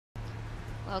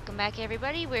Welcome back,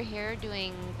 everybody. We're here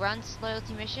doing Grunt's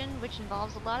loyalty mission, which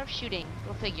involves a lot of shooting.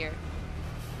 Go figure.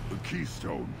 The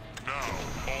keystone. Now,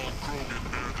 all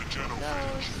Krogan bear the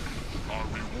genophage. Our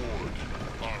reward,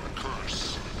 our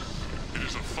curse. It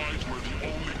is a fight where the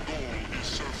only goal is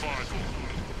survival.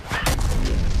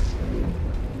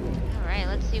 Alright,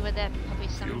 let's see what that puppy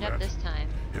summoned up this time.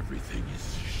 Everything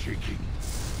is shaking.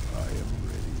 I am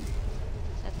ready.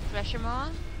 Is that the Thresher Maw?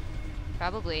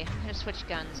 Probably. I'm gonna switch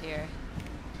guns here.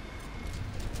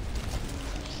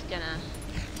 Just gonna...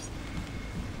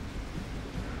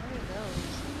 What are those?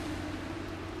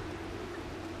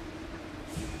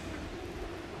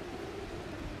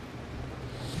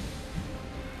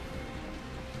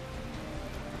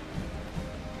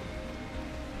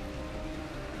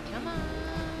 Come on.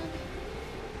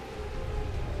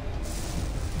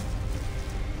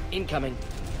 Incoming.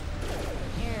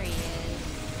 There he is.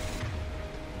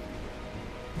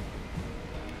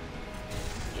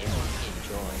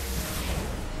 Enjoy.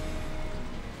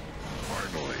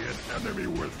 Finally, an enemy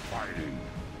worth fighting.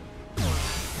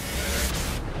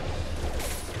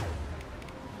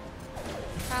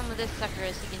 The problem with this sucker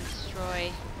is he can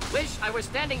destroy Wish I were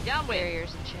standing downwind.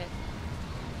 barriers and shit.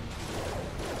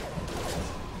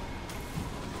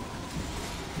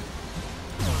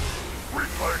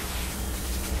 Replay.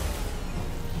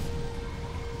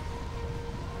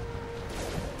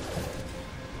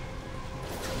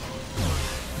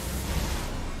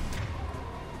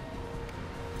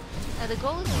 Now the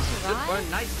goal is to Should burn survive,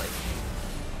 nicely.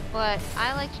 but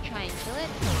I like to try and kill it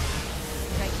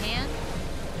if I can.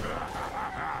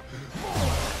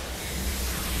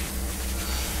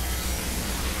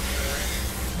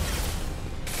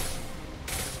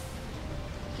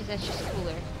 Because that's just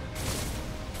cooler.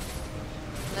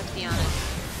 Let's be honest.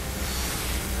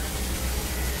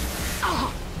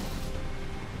 Oh!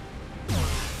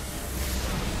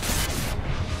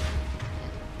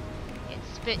 Its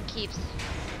spit keeps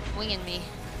winging me.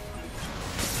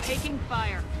 Taking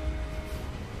fire.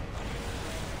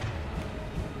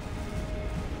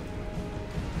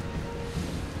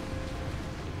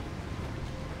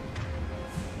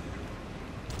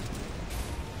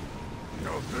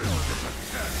 Now this is a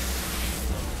test.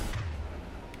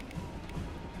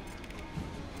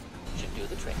 Should do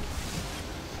the trick.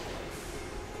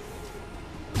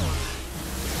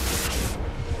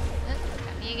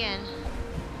 Got me again.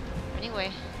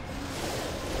 Anyway.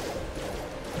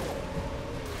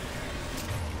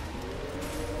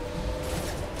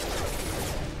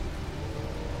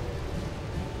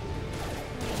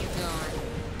 Where are you going?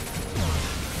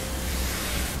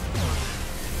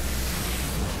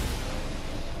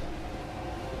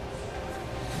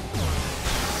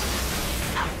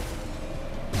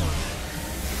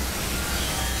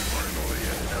 Finally,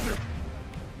 an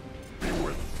enemy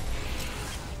worth.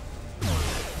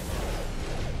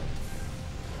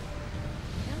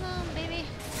 Come on, baby.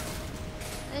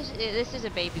 This is a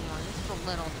baby one. This is a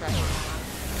little Thresher one.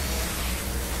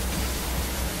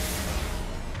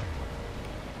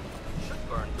 Should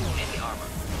burn through any armor.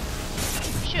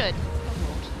 Should. But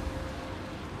won't.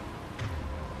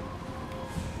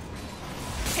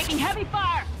 Taking heavy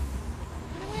fire.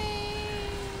 Run away.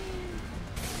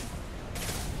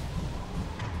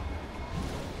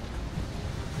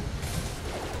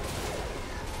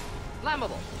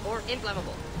 Flammable or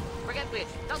inflammable. Forget which.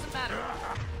 Doesn't matter.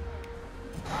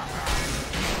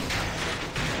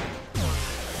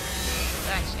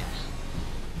 Gotcha.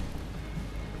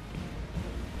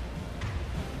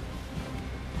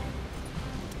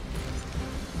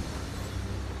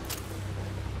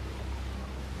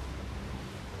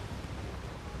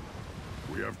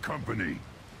 We have company.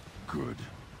 Good.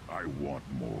 I want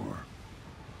more.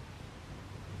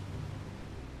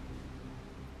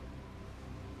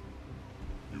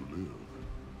 You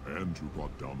live, and you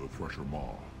brought down the Thresher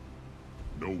Maw.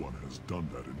 No one has done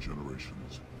that in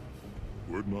generations.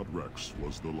 Urdnot Rex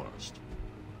was the last.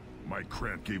 My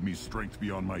Krant gave me strength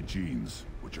beyond my genes,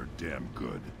 which are damn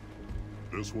good.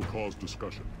 This will cause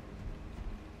discussion.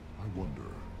 I wonder...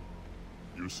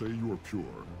 You say you are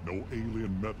pure, no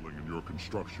alien meddling in your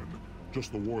construction,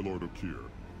 just the warlord of Kier.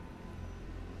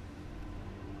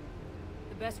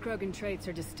 The best Krogan traits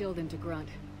are distilled into Grunt.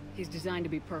 He's designed to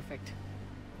be perfect.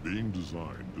 Being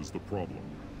designed is the problem,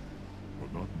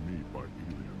 but not made by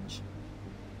aliens.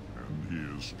 And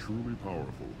he is truly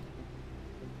powerful.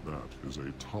 That is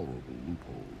a tolerable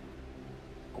loophole.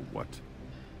 A what?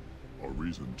 A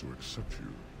reason to accept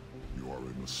you. You are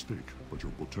a mistake, but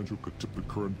your potential could tip the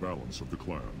current balance of the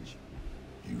clans.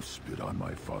 You spit on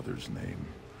my father's name,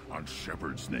 on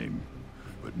Shepard's name,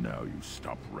 but now you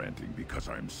stop ranting because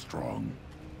I'm strong.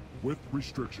 With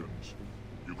restrictions.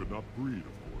 You could not breed,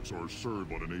 of course, or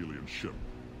serve on an alien ship,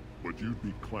 but you'd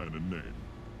be clan in name.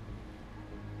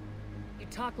 You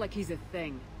talk like he's a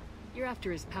thing. You're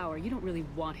after his power. You don't really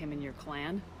want him in your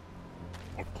clan.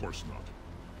 Of course not.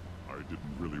 I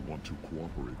didn't really want to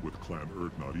cooperate with Clan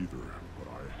Urdnot either, but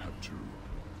I had to.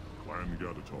 Clan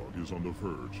Gatatog is on the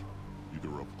verge,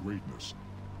 either of greatness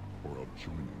or of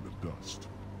joining the dust.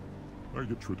 I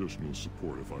get traditional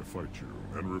support if I fight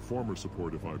you, and reformer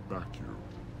support if I back you.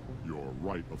 Your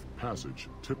rite of passage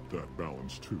tipped that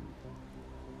balance too.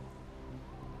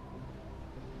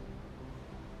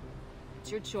 It's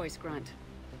your choice, Grunt.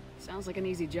 Sounds like an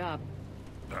easy job.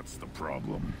 That's the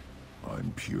problem.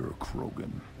 I'm pure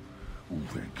Krogan.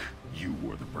 Uvik, you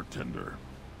were the pretender.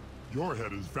 Your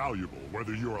head is valuable,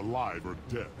 whether you're alive or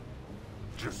dead.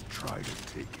 Just try to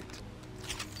take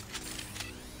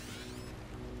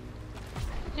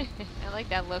it. I like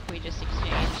that look we just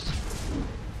exchanged.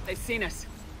 They've seen us.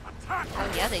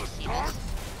 Oh yeah, they've seen us.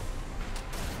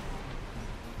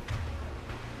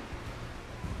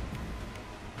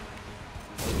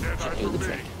 Do the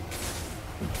trick.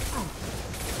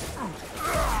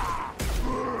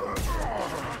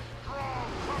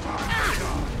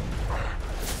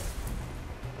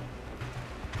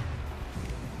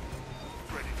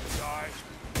 Ready to die?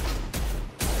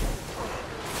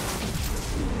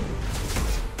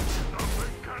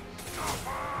 Nothing can stop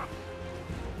us!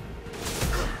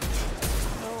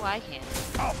 Oh, I can.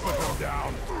 I'll put them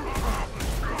down!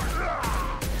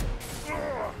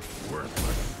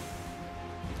 Worthless.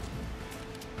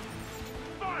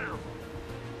 Fire!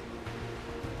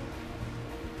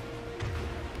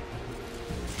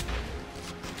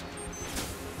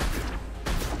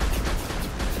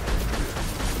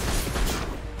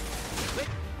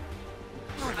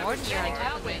 Oh, Lord, you're like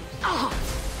Downwind. Oh!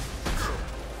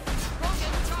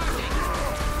 Krogan charging.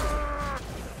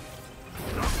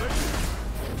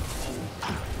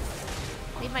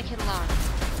 leave my kid alone.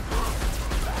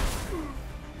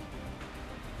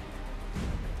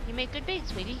 You made good bait,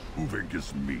 sweetie. Uvik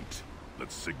is meat.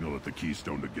 Let's signal at the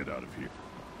keystone to get out of here.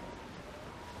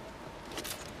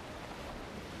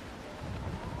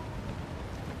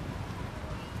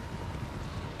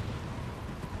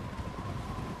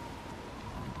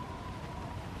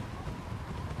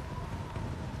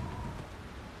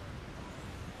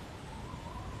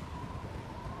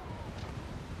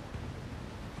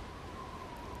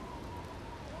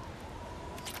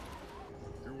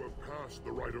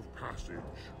 The rite of passage,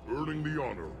 earning the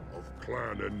honor of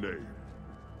clan and name.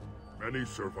 Many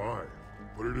survive,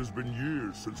 but it has been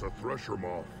years since a Thresher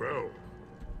Maw fell.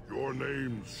 Your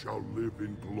names shall live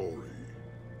in glory.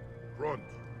 Grunt,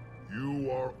 you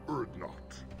are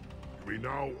Urdnot. You may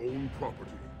now own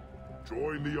property.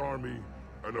 Join the army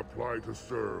and apply to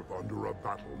serve under a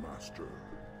battle master.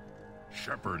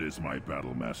 Shepard is my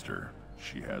battle master.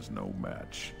 She has no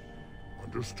match.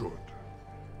 Understood.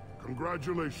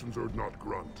 Congratulations, Urdnot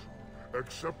Grunt.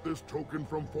 Accept this token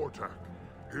from Fortak.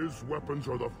 His weapons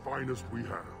are the finest we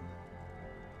have.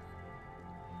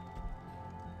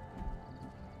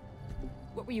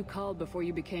 What were you called before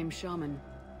you became shaman?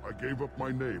 I gave up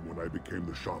my name when I became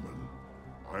the shaman.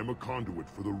 I am a conduit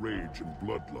for the rage and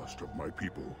bloodlust of my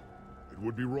people. It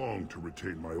would be wrong to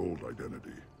retain my old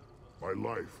identity. My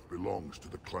life belongs to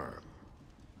the clan.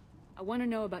 I want to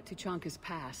know about Tuchanka's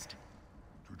past.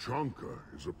 Tuchanka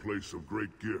is a place of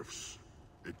great gifts.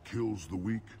 It kills the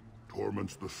weak,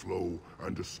 torments the slow,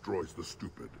 and destroys the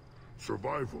stupid.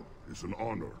 Survival is an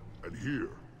honor, and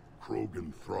here,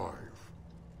 Krogan thrive.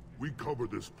 We cover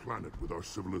this planet with our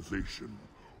civilization,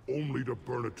 only to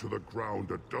burn it to the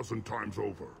ground a dozen times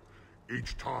over.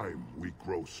 Each time, we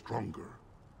grow stronger.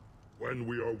 When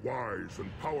we are wise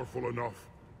and powerful enough,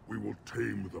 we will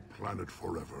tame the planet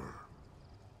forever.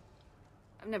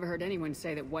 I've never heard anyone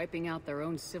say that wiping out their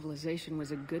own civilization was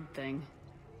a good thing.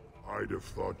 I'd have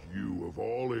thought you, of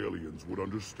all aliens, would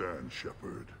understand,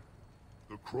 Shepard.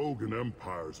 The Krogan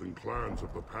empires and clans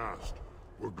of the past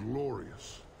were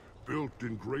glorious, built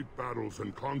in great battles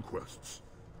and conquests,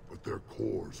 but their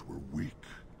cores were weak.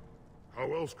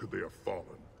 How else could they have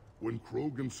fallen? When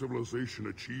Krogan civilization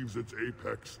achieves its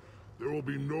apex, there will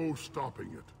be no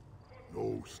stopping it.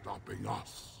 No stopping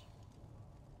us.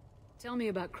 Tell me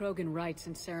about Krogan rites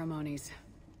and ceremonies.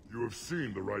 You have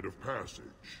seen the rite of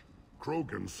passage.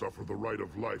 Krogan suffer the rite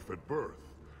of life at birth,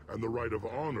 and the rite of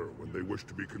honor when they wish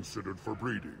to be considered for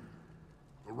breeding.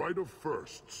 The rite of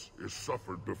firsts is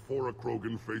suffered before a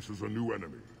Krogan faces a new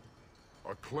enemy.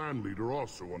 A clan leader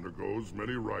also undergoes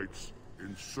many rites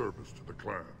in service to the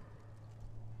clan.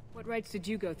 What rites did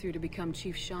you go through to become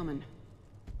Chief Shaman?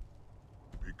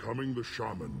 Becoming the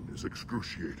shaman is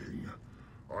excruciating.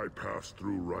 I passed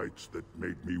through rites that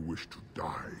made me wish to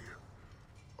die.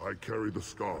 I carry the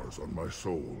scars on my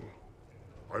soul.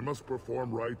 I must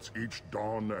perform rites each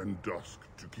dawn and dusk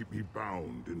to keep me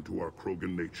bound into our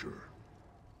Krogan nature.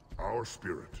 Our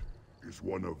spirit is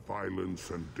one of violence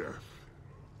and death.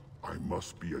 I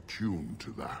must be attuned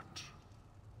to that.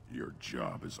 Your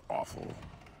job is awful.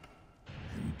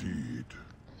 Indeed.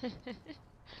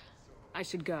 I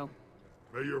should go.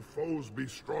 May your foes be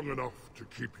strong enough to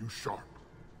keep you sharp.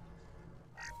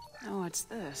 Oh, what's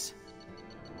this?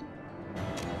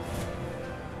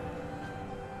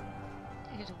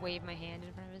 I just wave my hand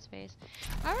in front of his face.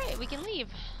 Alright, we can leave.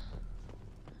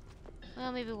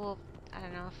 Well, maybe we'll... I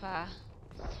don't know if,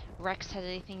 Rex has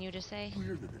anything new to say.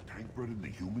 Clear that the tank bred and the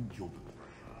human killed the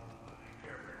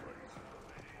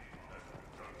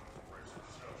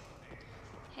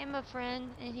Hey, my friend,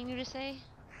 anything new to say?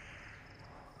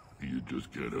 You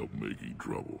just can't help making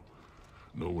trouble.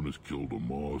 No one has killed a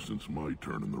Maw since my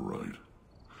turn in the right.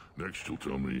 Next you'll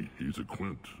tell me he's a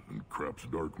Quint and crap's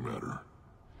dark matter.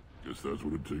 Guess that's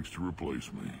what it takes to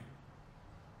replace me.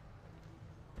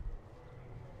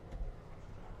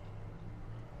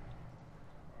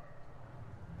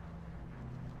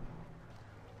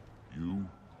 You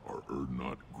are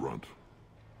Erdnot Grunt.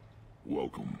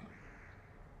 Welcome.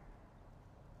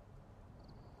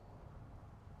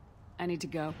 I need to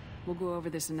go. We'll go over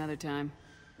this another time.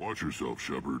 Watch yourself,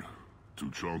 Shepard.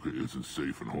 Tuchanka isn't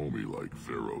safe and homey like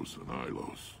Veros and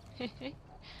Ilos.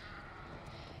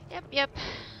 Yep.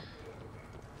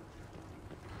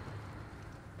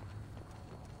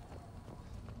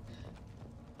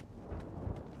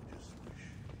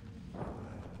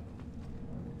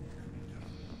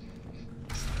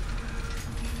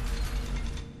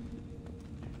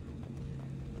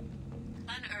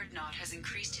 Clan Erdnot has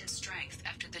increased in strength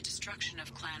after the destruction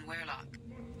of Clan Werlock.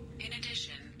 In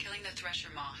addition, killing the Thresher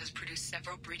Maw has produced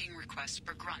several breeding requests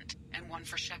for Grunt, and one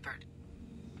for Shepard.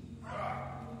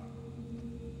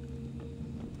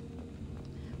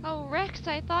 Oh, Rex,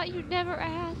 I thought you'd never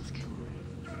ask.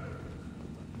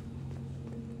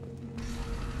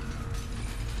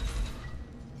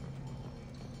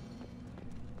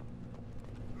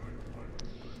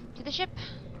 To the ship.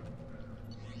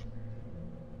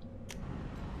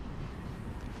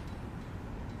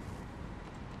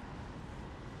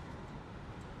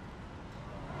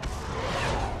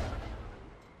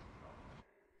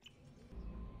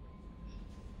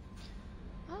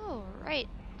 Right,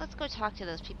 let's go talk to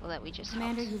those people that we just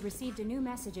Commander, helped. you've received a new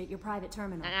message at your private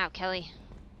terminal. Not now, Kelly.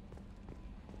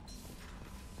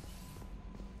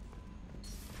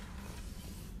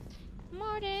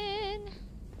 Martin!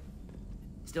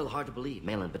 Still hard to believe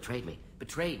Malin betrayed me.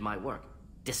 Betrayed my work.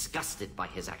 Disgusted by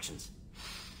his actions.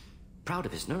 Proud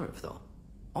of his nerve, though.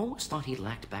 Always thought he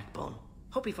lacked backbone.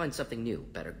 Hope he finds something new.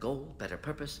 Better goal, better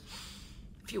purpose.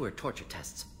 Fewer torture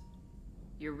tests.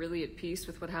 You're really at peace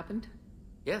with what happened?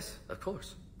 Yes, of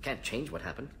course. Can't change what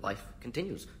happened. Life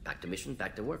continues. Back to mission,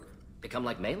 back to work. Become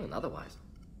like Malin otherwise.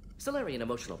 Solarian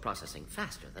emotional processing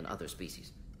faster than other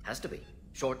species. Has to be.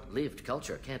 Short-lived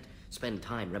culture can't spend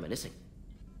time reminiscing.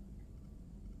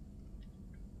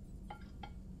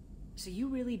 So you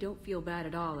really don't feel bad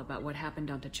at all about what happened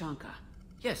on Tuchanka?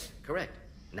 Yes, correct.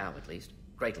 Now at least.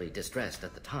 Greatly distressed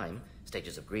at the time.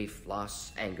 Stages of grief,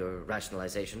 loss, anger,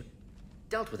 rationalization.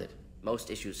 Dealt with it.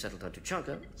 Most issues settled on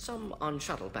Tuchanka, some on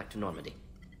shuttle back to Normandy.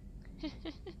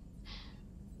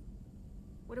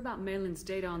 What about Malin's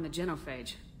data on the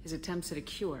genophage? His attempts at a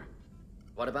cure?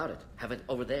 What about it? Have it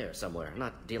over there somewhere.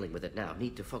 Not dealing with it now.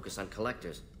 Need to focus on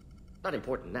collectors. Not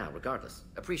important now, regardless.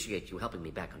 Appreciate you helping me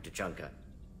back on Tuchanka.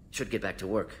 Should get back to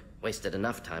work. Wasted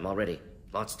enough time already.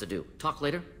 Lots to do. Talk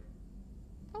later?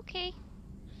 Okay.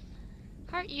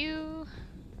 Heart you.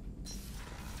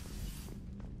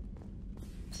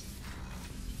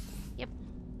 Yep.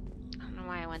 I don't know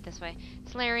why I went this way.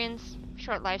 Solarians,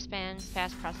 short lifespan,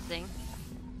 fast processing.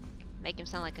 Make him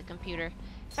sound like a computer.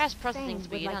 Fast processing Thanes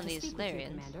would speed like on to these speak with you,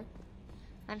 Solarians. Commander.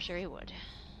 I'm sure he would.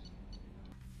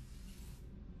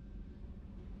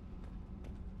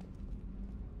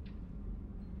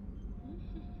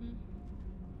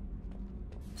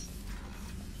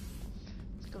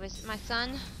 Let's go visit my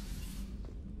son.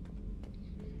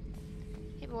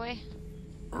 Hey, boy.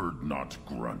 Erdnot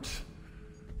Grunt.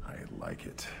 I like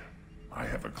it. I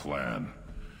have a clan.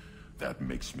 That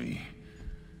makes me...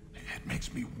 It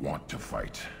makes me want to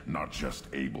fight, not just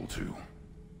able to.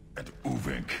 And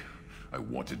Uvink, I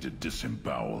wanted to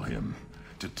disembowel him,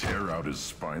 to tear out his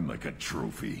spine like a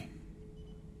trophy.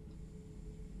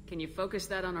 Can you focus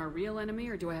that on our real enemy,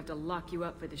 or do I have to lock you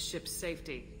up for the ship's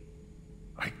safety?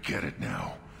 I get it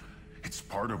now. It's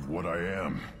part of what I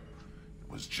am.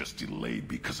 was just delayed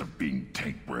because of being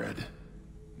tank-bred.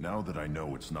 Now that I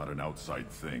know it's not an outside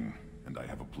thing, and I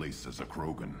have a place as a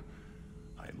Krogan,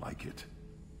 I like it.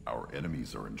 Our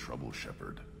enemies are in trouble,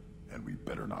 Shepard, and we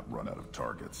better not run out of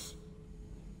targets.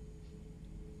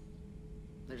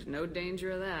 There's no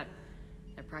danger of that.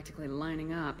 They're practically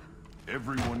lining up.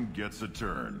 Everyone gets a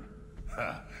turn.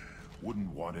 Ha!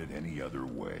 Wouldn't want it any other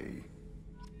way.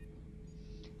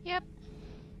 Yep.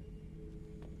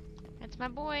 That's my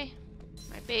boy.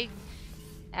 My big,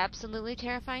 absolutely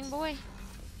terrifying boy.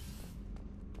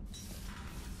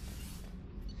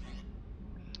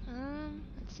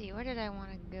 Let's see, where did I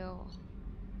want to go?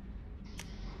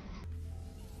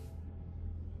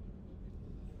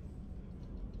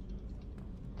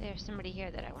 There's somebody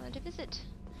here that I wanted to visit.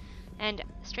 And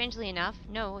strangely enough,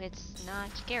 no, it's not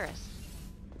Garrus.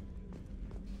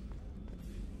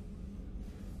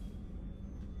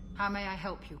 How may I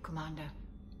help you, Commander?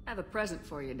 I have a present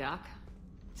for you, Doc.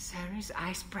 Sarah's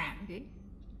ice brandy?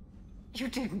 You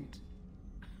didn't.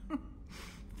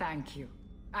 Thank you.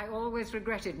 I always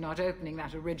regretted not opening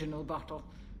that original bottle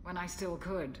when I still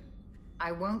could.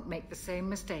 I won't make the same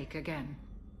mistake again.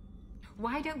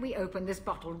 Why don't we open this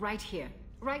bottle right here,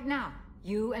 right now,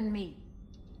 you and me?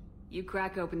 You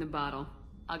crack open the bottle.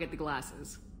 I'll get the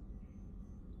glasses.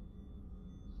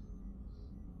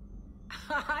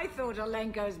 I thought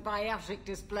Alenko's biotic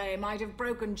display might have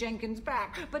broken Jenkins'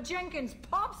 back, but Jenkins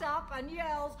pops up and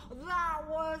yells, "That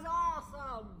was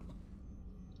awesome!"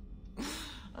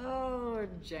 Oh,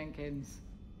 Jenkins.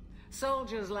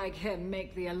 Soldiers like him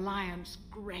make the Alliance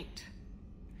great.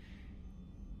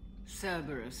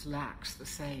 Cerberus lacks the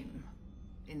same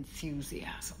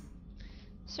enthusiasm.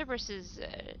 Cerberus is,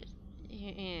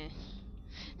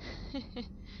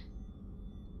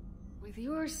 With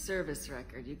your service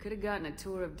record, you could have gotten a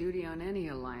tour of duty on any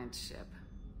Alliance ship.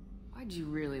 Why'd you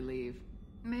really leave?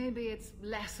 Maybe it's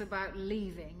less about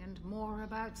leaving and more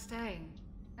about staying.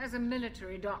 As a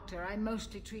military doctor, I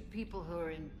mostly treat people who are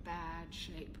in bad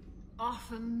shape.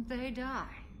 Often they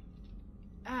die.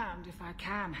 And if I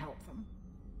can help them,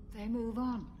 they move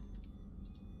on.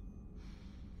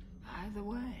 Either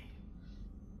way,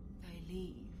 they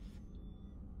leave.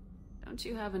 Don't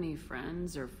you have any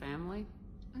friends or family?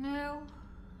 No,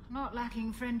 not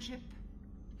lacking friendship.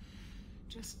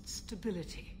 Just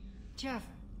stability. Jeff,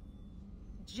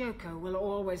 Joko will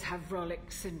always have Vrolic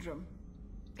syndrome.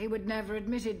 He would never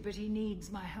admit it, but he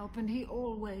needs my help, and he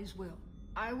always will.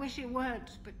 I wish it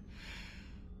weren't, but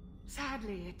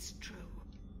sadly, it's true.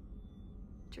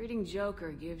 Treating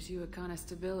Joker gives you a kind of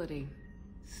stability.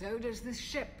 So does this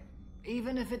ship,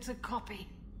 even if it's a copy.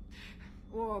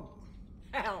 Or,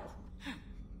 hell,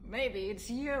 maybe it's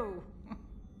you.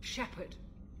 Shepard,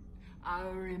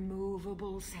 our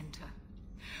immovable center.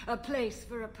 A place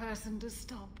for a person to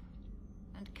stop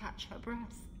and catch her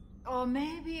breath. Or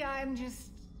maybe I'm just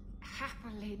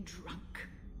happily drunk.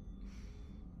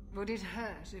 Would it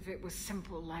hurt if it was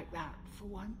simple like that for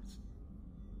once?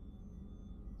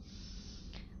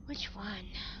 which one?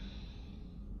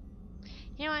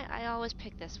 You know what? I always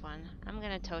pick this one. I'm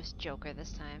gonna toast Joker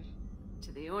this time.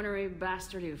 To the ornery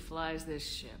bastard who flies this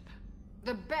ship.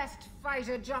 The best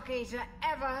fighter jockey to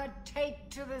ever take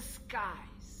to the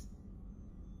skies.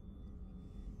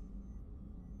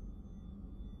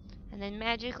 And then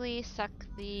magically suck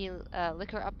the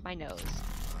liquor up my nose.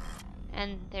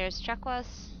 And there's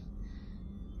Chakwas.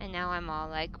 And now I'm all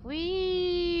like,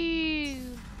 wee!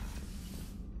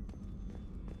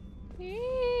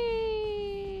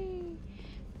 Wee!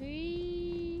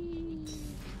 Wee!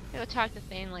 Go talk to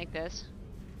Thane like this.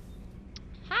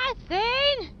 Hi,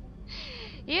 Thane!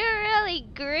 You're really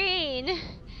green. Did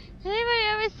anybody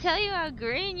ever tell you how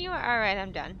green you are? Alright,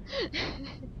 I'm done.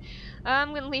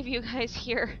 I'm gonna leave you guys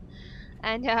here.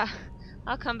 And,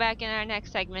 I'll come back in our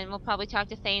next segment. We'll probably talk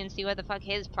to Thane and see what the fuck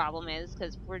his problem is,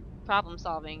 because we're problem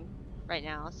solving right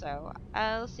now. So,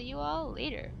 I'll see you all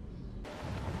later.